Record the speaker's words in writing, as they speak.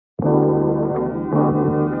Good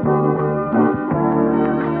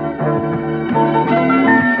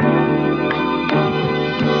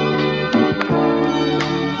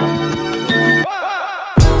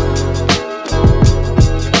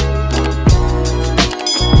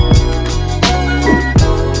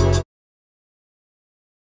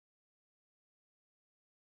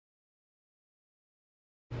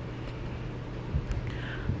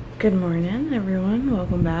morning, everyone.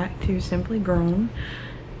 Welcome back to Simply Grown.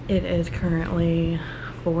 It is currently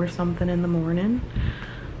 4 something in the morning.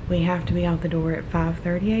 We have to be out the door at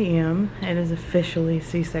 5:30 a.m. It is officially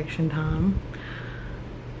C-section time.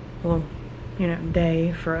 Well, you know,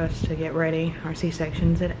 day for us to get ready. Our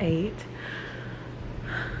C-section's at 8.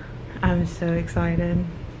 I'm so excited.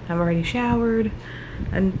 I've already showered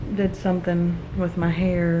and did something with my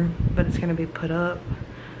hair, but it's gonna be put up.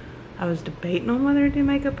 I was debating on whether to do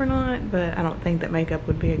makeup or not, but I don't think that makeup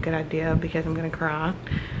would be a good idea because I'm gonna cry.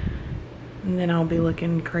 And then I'll be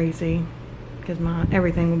looking crazy because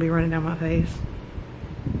everything will be running down my face.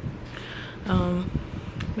 But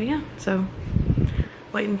yeah, so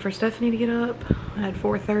waiting for Stephanie to get up at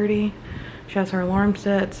 4:30. She has her alarm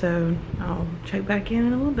set, so I'll check back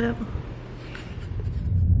in a little bit.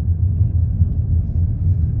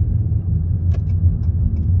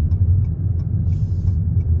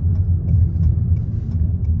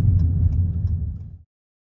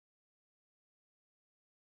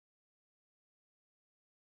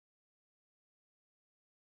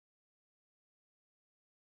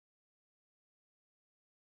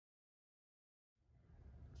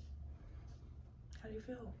 How do you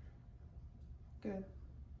feel? Good.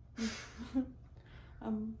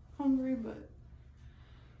 I'm hungry, but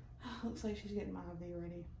looks like she's getting my IV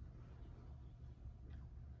ready.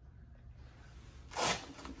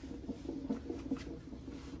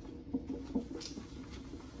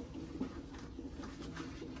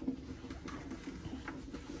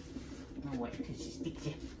 No, wait, because she sticks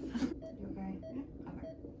you. You okay? Yeah?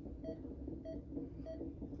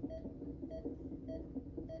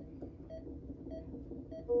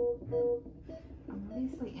 Okay. I'm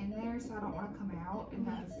obviously in there, so I don't want to come out and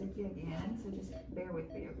have to stick you again, so just bear with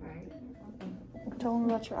me, okay? Tell them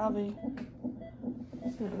about your IV.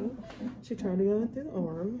 So, she tried to go in through the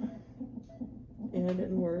arm, and it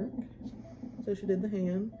didn't work. So she did the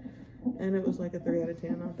hand, and it was like a 3 out of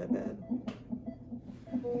 10, not that bad.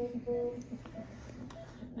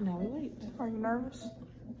 And now we wait. Are you nervous?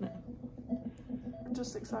 No,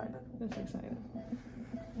 Just excited. just excited.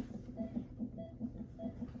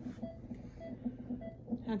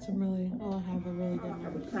 Had some really, I'll have a really good A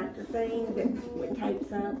nurse. retractor thing that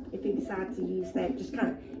tapes up. If he decides to use that,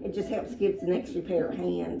 it just helps gives an extra pair of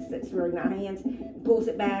hands. That's really not hands. Pulls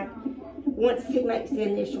it back. Once he makes the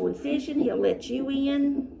initial incision, he'll let you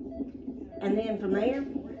in, and then from there,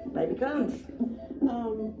 baby comes.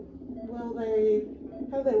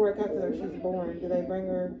 How do they work after she's born? Do they bring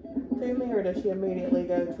her to me, or does she immediately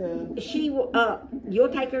go to? She will. You'll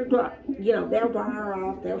take her. They'll dry her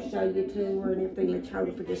off. They'll show you to her, and if they let you hold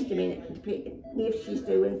her for just a minute, if she's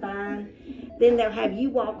doing fine, then they'll have you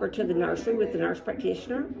walk her to the nursery with the nurse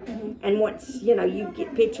practitioner. Mm-hmm. And once you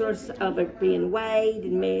get pictures of her being weighed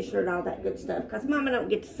and measured, all that good stuff. Cause Mama don't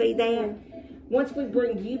get to see that. Once we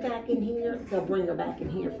bring you back in here, they'll bring her back in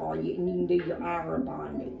here for you, and you can do your IRA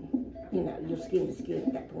bonding. Your skin to skin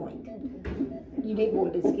at that point. You did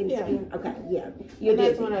want to do skin to skin? Okay, yeah. And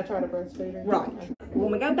that's when I try to breastfeed her. Right.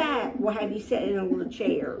 When we go back, we'll have you sit in a little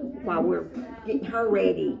chair while we're getting her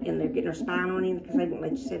ready, and they're getting her spine on in because they won't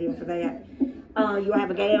let you sit in for that. You'll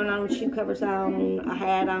have a gown on, shoe covers on, a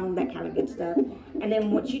hat on, that kind of good stuff. And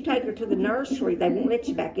then once you take her to the nursery, they won't let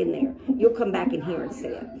you back in there. You'll come back in here and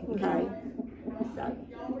sit, okay? So,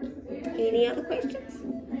 any other questions?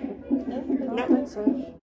 I think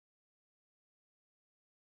so.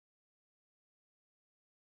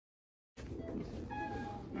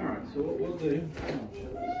 Alright, so what we'll do,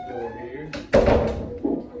 go here.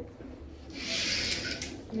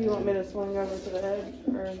 Do you want me to swing over to the edge,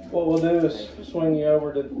 or? What we'll do is swing you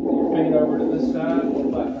over to your feet over to this side, we'll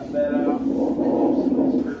flatten that bed out,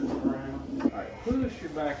 Alright, push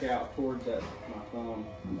your back out towards that, my thumb.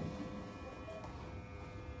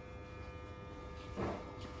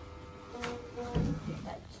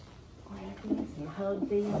 Hug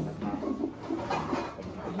these.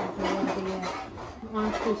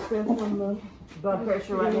 Mine's too stiff on the Blood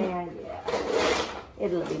pressure right now, yeah.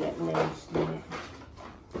 It'll be that next minute.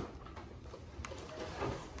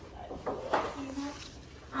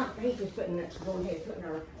 He's just putting her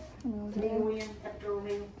needle in, epidural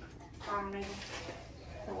needle, arm needle.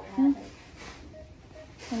 So what happens?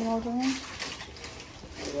 Any more doing?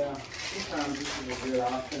 Yeah, sometimes this is a good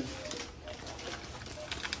option.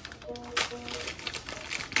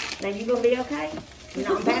 Now you gonna be okay? You're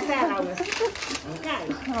not gonna pass out on us. Okay. I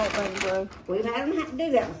don't think so. We've had them have to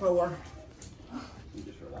do that before. You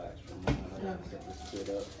just relax for a minute. I gotta set this shit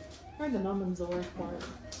up. I heard the numbing's the worst part.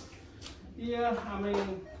 Yeah, I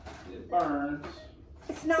mean, it burns.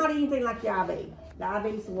 It's not anything like the IV. The IV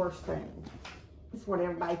is the worst thing. It's what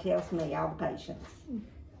everybody tells me, all the patients.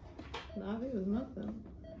 The IV was nothing.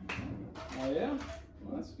 Oh yeah?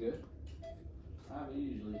 Well, that's good. IV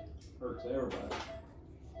usually hurts everybody.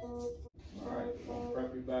 Alright, we'll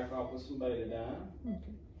prep you back off with some betadine. Okay.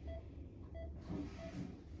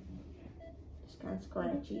 It's kind of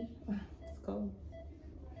scratchy. It's cold.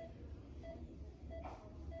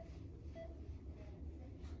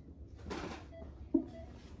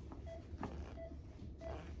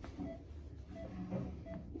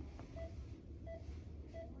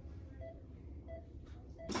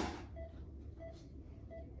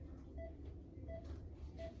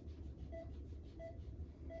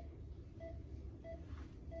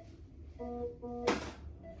 Alright,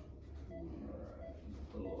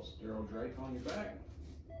 put a little sterile drape on your back.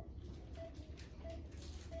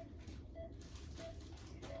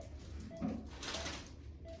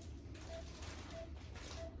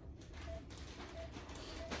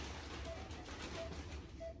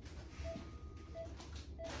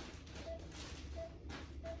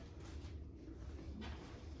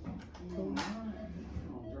 Alright,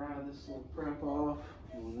 I'll dry this little prep off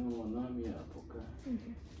and then we'll numb you up, okay?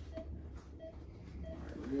 Okay.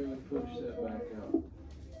 Alright, really push that back out.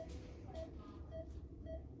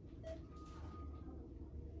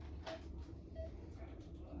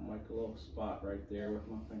 I'll make a little spot right there with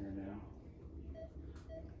my fingernail.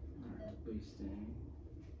 Alright, bee sting.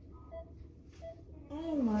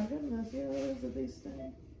 Oh my goodness, yeah, that is a bee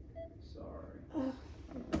sting. Sorry. Oh,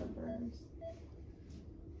 that burns.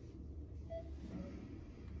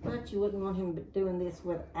 But you wouldn't want him doing this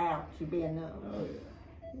without you being numb. Oh yeah.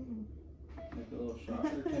 Make a little shot or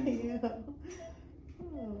tingle. Yeah.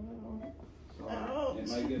 Oh, Sorry. Ouch. It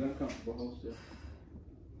may get uncomfortable. Hold still.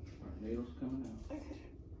 Alright, needle's coming out.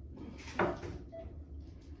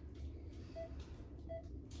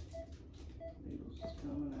 Needle's just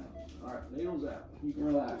coming out. Alright, needle's out. You can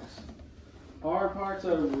relax. Hard part's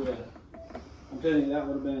over with. I'm telling you, that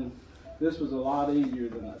would have been, this was a lot easier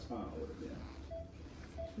than that spinal would have been.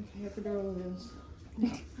 okay, epidural it is.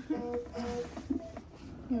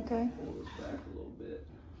 You okay? Pull this back a little bit.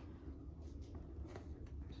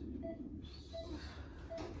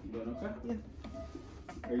 You doing okay? Yeah.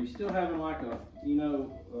 Are you still having like a, you know,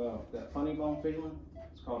 that funny bone feeling?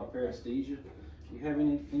 It's called a paresthesia. You have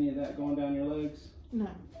any of that going down your legs? No.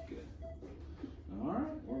 Good. All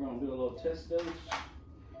right, we're gonna do a little test dose,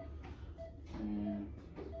 and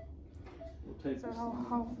we'll take So this.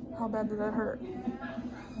 how bad did that hurt?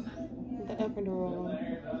 The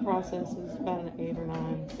epidural process is about an 8 or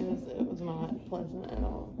 9. It was not pleasant at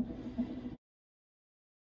all.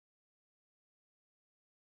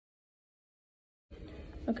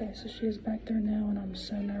 Okay, so she is back there now and I'm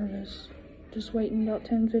so nervous. Just waiting about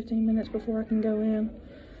 10-15 minutes before I can go in.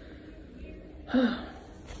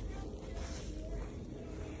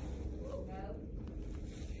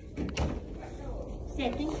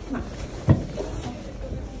 Stephanie, come on.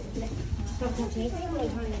 Stop touching it. Hey,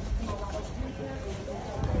 honey.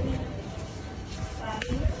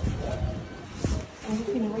 I'm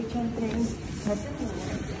just gonna reach in through. Touch it.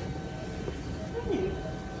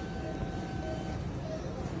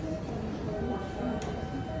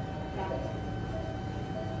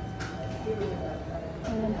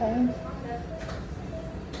 Are you in pain?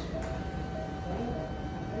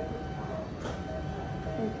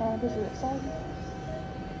 Are you proud? Is it exciting?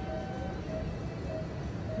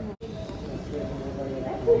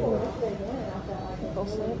 Go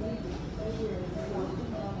sleep.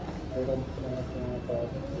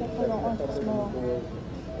 Definitely don't want to smell.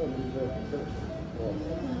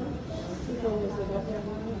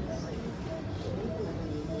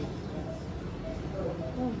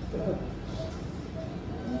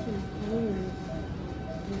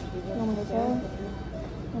 You want me to tell him?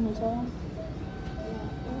 Want me to tell him?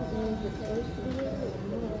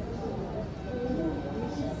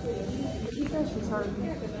 She says she's hurting.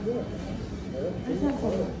 There's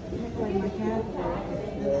nothing like my cat.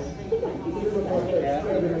 No,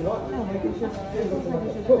 it's just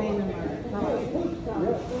pain in my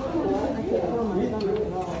stomach. I can't feel my stomach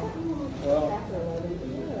at all.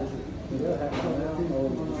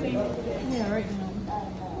 Yeah, right now.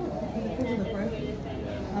 Because of the pressure.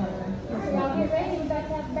 Get ready, we're about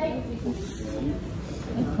to have a baby.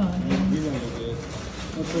 That's fine. You're gonna do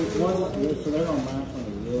good. So they're gonna mash on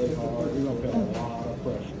it really hard. You're gonna feel a lot of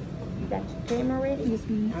pressure. got your camera ready? Yes,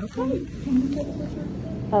 ma'am. Okay. Can you take a picture?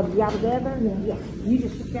 Of y'all together? Yeah. You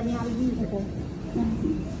just tell me how to use it.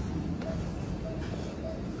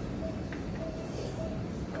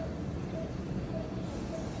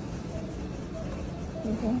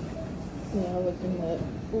 Okay. Yeah, I looked in that.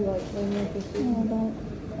 Like, they make this. No, don't.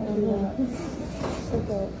 Do that. Look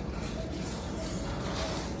up.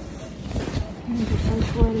 I'm just so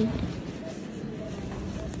sweaty.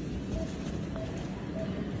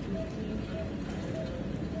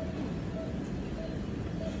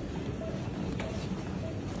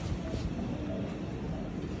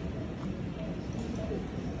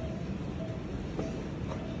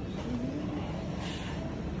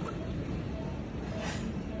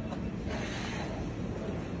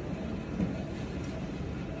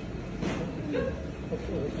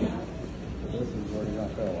 This is where you're gonna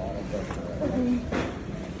feel a lot of pressure right now.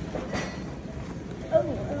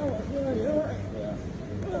 Yeah.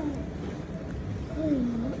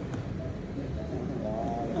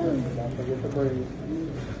 Don't forget to breathe.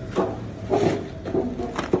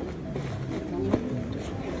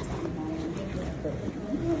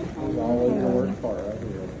 It's always the worst part right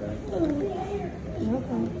here, okay?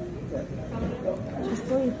 Okay. Just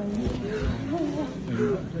sleeping.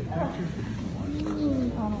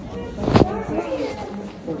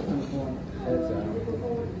 Heads down.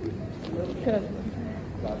 Good.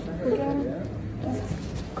 Lots of hair, yeah.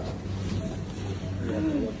 You have to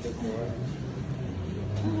look this way.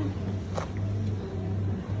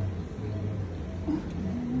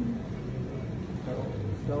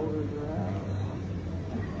 Shoulders are out.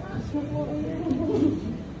 Come on, this one,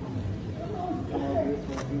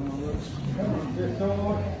 you wanna look? Just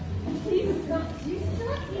on.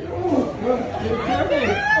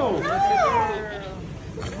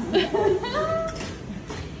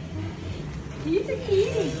 He's a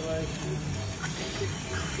cutie.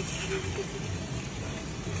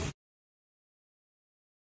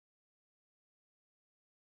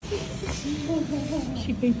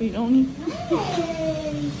 She pee-peed on you.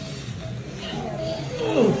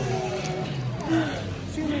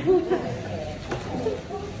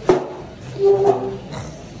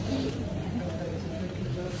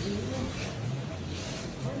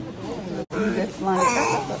 Just line it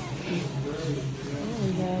up. There we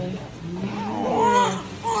go.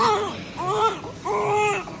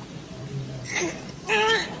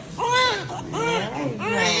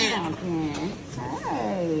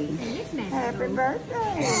 Hey, happy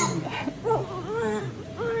birthday.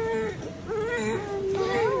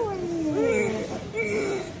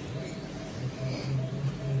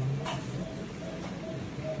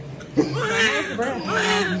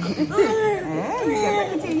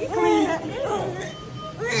 You cleaned up.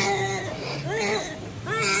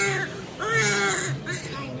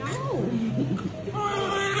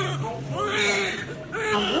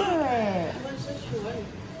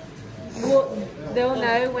 Well, they'll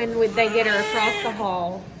know when they get her across the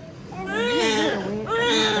hall.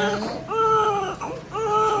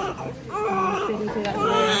 City to that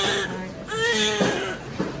side.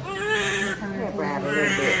 Grab a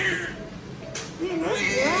little bit. Yeah.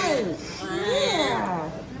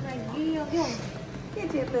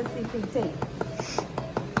 Get your little CPT.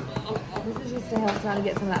 This is just to help trying to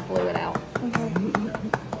get some of that fluid out.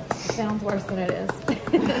 It sounds worse than it is.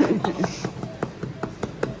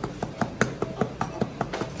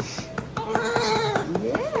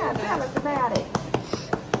 Yeah, tell us about it.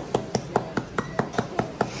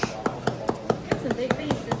 That's a big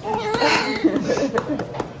piece.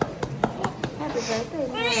 Happy birthday,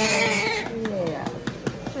 man. Yeah.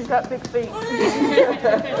 She's got big feet.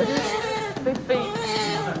 Big feet.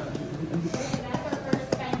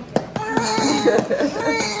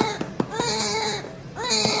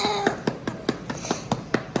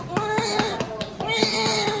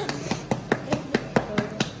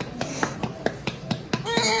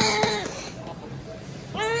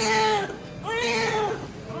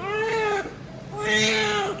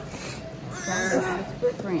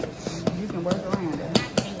 Footprint. You can work around it.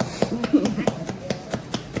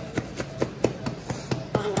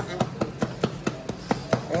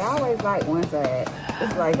 They always like one side.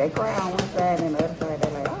 It's like they cry on one side and the other side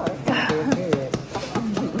they're like, oh, it's gonna feel good.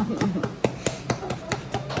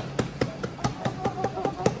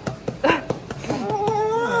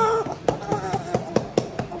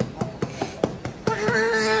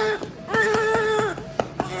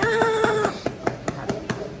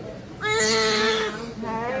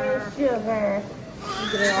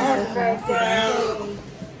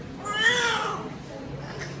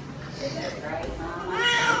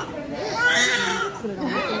 Sugar.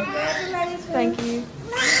 Thank you.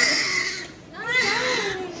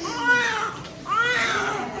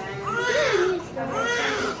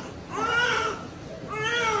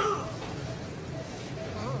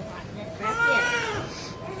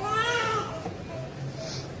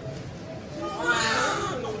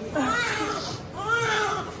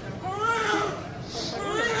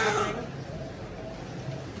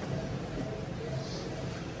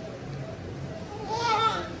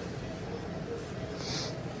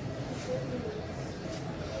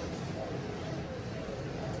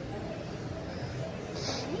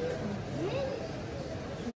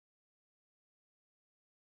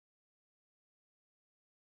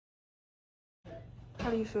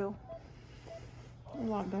 How do you feel? A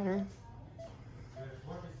lot better.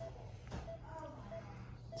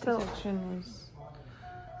 Tell- C-section was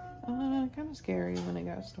kind of scary when it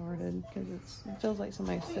got started because it feels like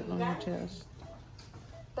somebody's sitting on your chest.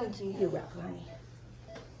 Thank you. You're welcome, honey.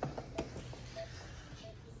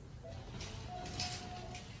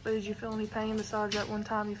 But did you feel any pain besides that one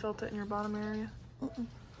time you felt it in your bottom area?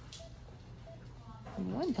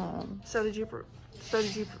 One time. So did you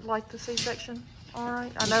like the C-section? All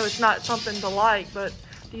right. I know it's not something to like, but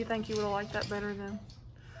do you think you would have liked that better than?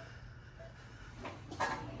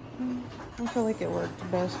 I feel like it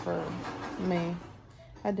worked best for me.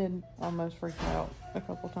 I did almost freak out a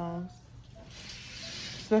couple times.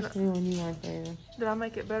 Especially when you weren't there. Did I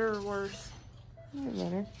make it better or worse? It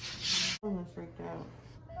better. Almost freaked out.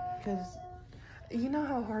 Because You know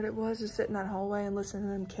how hard it was to sit in that hallway and listen to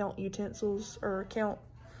them count utensils or count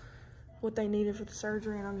what they needed for the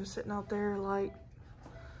surgery, and I'm just sitting out there like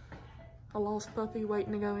a lost puppy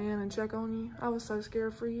waiting to go in and check on you. I was so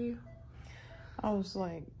scared for you. I was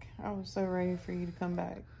so ready for you to come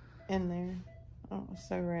back in there. I was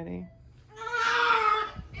so ready.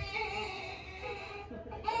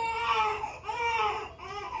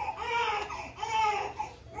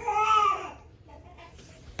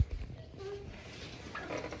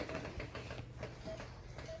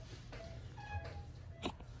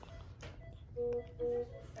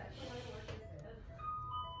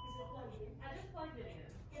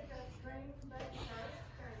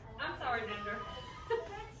 I'm sorry, Ginger.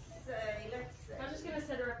 I'm just gonna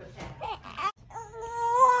set her up a tap.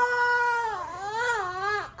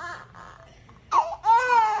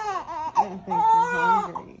 I don't think you're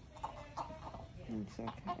hungry. It's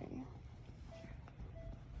okay.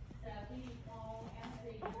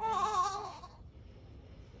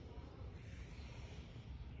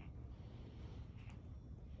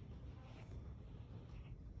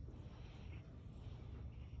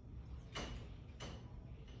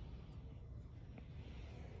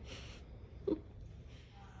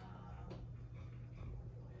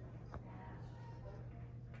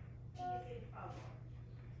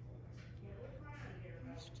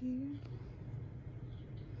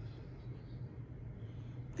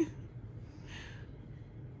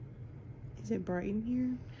 Is it bright in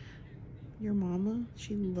here? Your mama,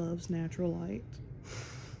 she loves natural light.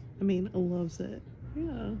 I mean, loves it.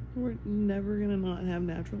 Yeah, we're never gonna not have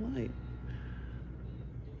natural light.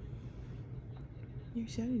 You're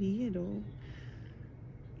so little.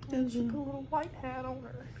 And she put a little white hat on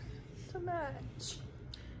her to match.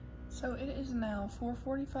 So it is now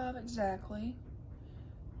 4:45 exactly,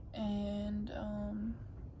 and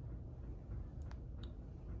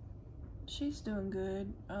she's doing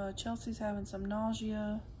good. Chelsea's having some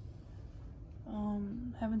nausea,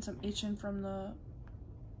 having some itching from the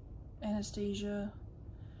anesthesia.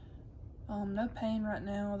 No pain right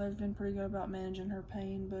now. They've been pretty good about managing her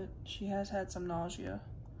pain, but she has had some nausea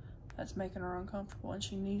that's making her uncomfortable, and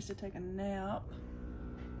she needs to take a nap.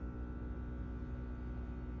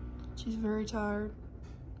 She's very tired.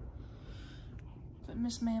 But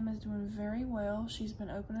Miss Ma'am is doing very well. She's been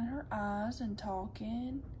opening her eyes and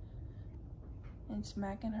talking and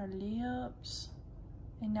smacking her lips.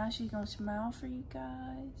 And now she's gonna smile for you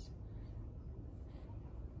guys.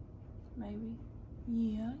 Maybe.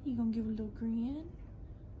 Yeah, you gonna give a little grin?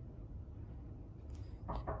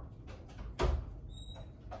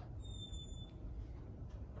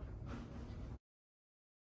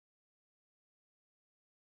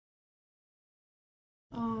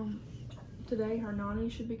 Today her nanny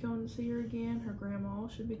should be coming to see her again. Her grandma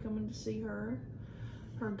should be coming to see her.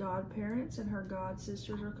 Her godparents and her god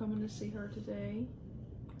sisters are coming to see her today.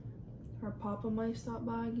 Her papa may stop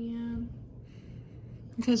by again.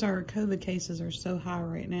 Because our COVID cases are so high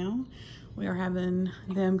right now, we are having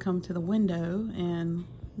them come to the window and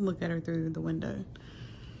look at her through the window.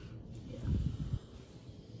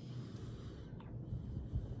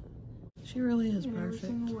 She really is In every perfect.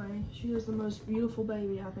 single way. She is the most beautiful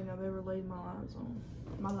baby I think I've ever laid my eyes on.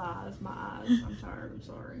 My eyes. I'm tired, I'm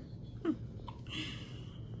sorry.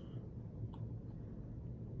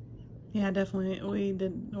 Yeah, definitely. I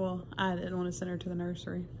didn't want to send her to the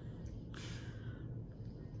nursery.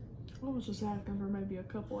 I was just asking for maybe a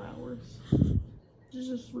couple hours.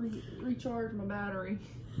 Just recharge my battery.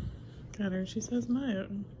 Got her. She says no.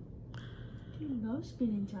 She loves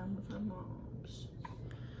spending time with her moms.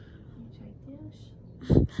 You take this.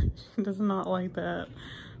 She does not like that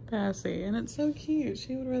Passy. And it's so cute.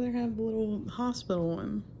 She would rather have the little hospital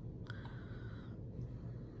one.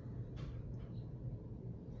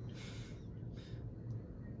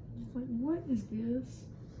 Like, what is this?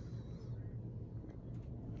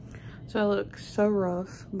 So I look so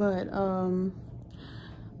rough, but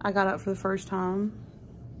I got up for the first time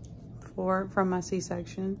from my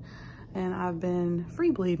C-section, and I've been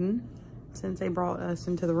free bleeding since they brought us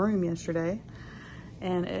into the room yesterday,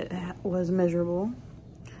 and it was miserable.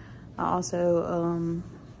 I also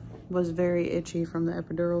was very itchy from the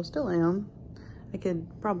epidural, still am. I could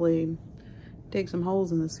probably dig some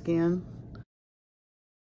holes in the skin.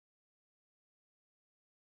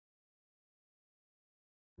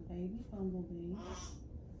 Baby bumblebee,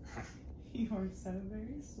 you are so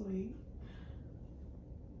very sweet.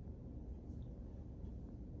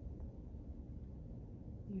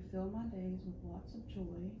 You fill my days with lots of joy.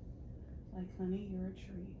 Like honey, you're a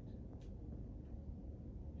treat.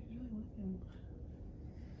 She's really looking.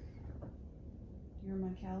 You're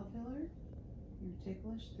my caterpillar. You're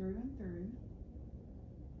ticklish through and through.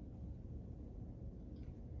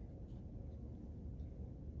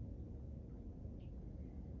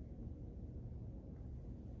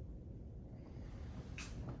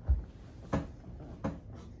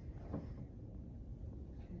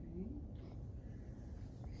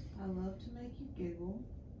 I love to make you giggle.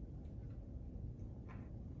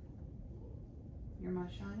 You're my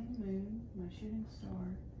shining moon, my shooting star.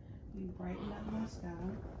 You brighten up my sky.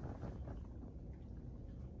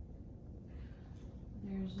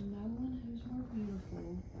 There's no one who's more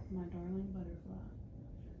beautiful, my darling butterfly.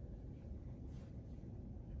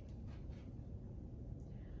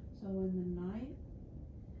 So when the night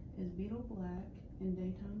is beetle black and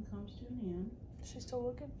daytime comes to an end. She's still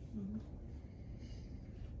looking? Mm-hmm.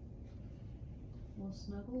 We'll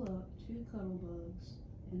snuggle up 2 cuddle bugs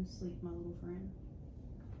and sleep, my little friend.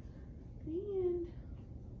 The end.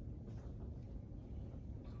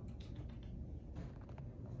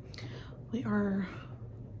 We are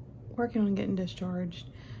working on getting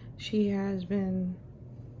discharged. She has been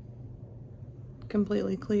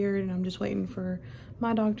completely cleared, and I'm just waiting for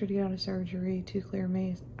my doctor to get out of surgery to clear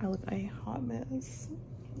me. I look a hot mess.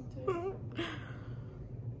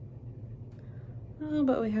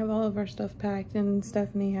 But we have all of our stuff packed, and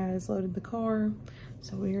Stephanie has loaded the car,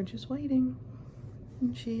 so we are just waiting.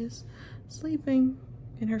 And she is sleeping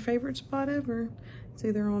in her favorite spot ever. It's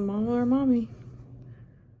either on Mama or Mommy.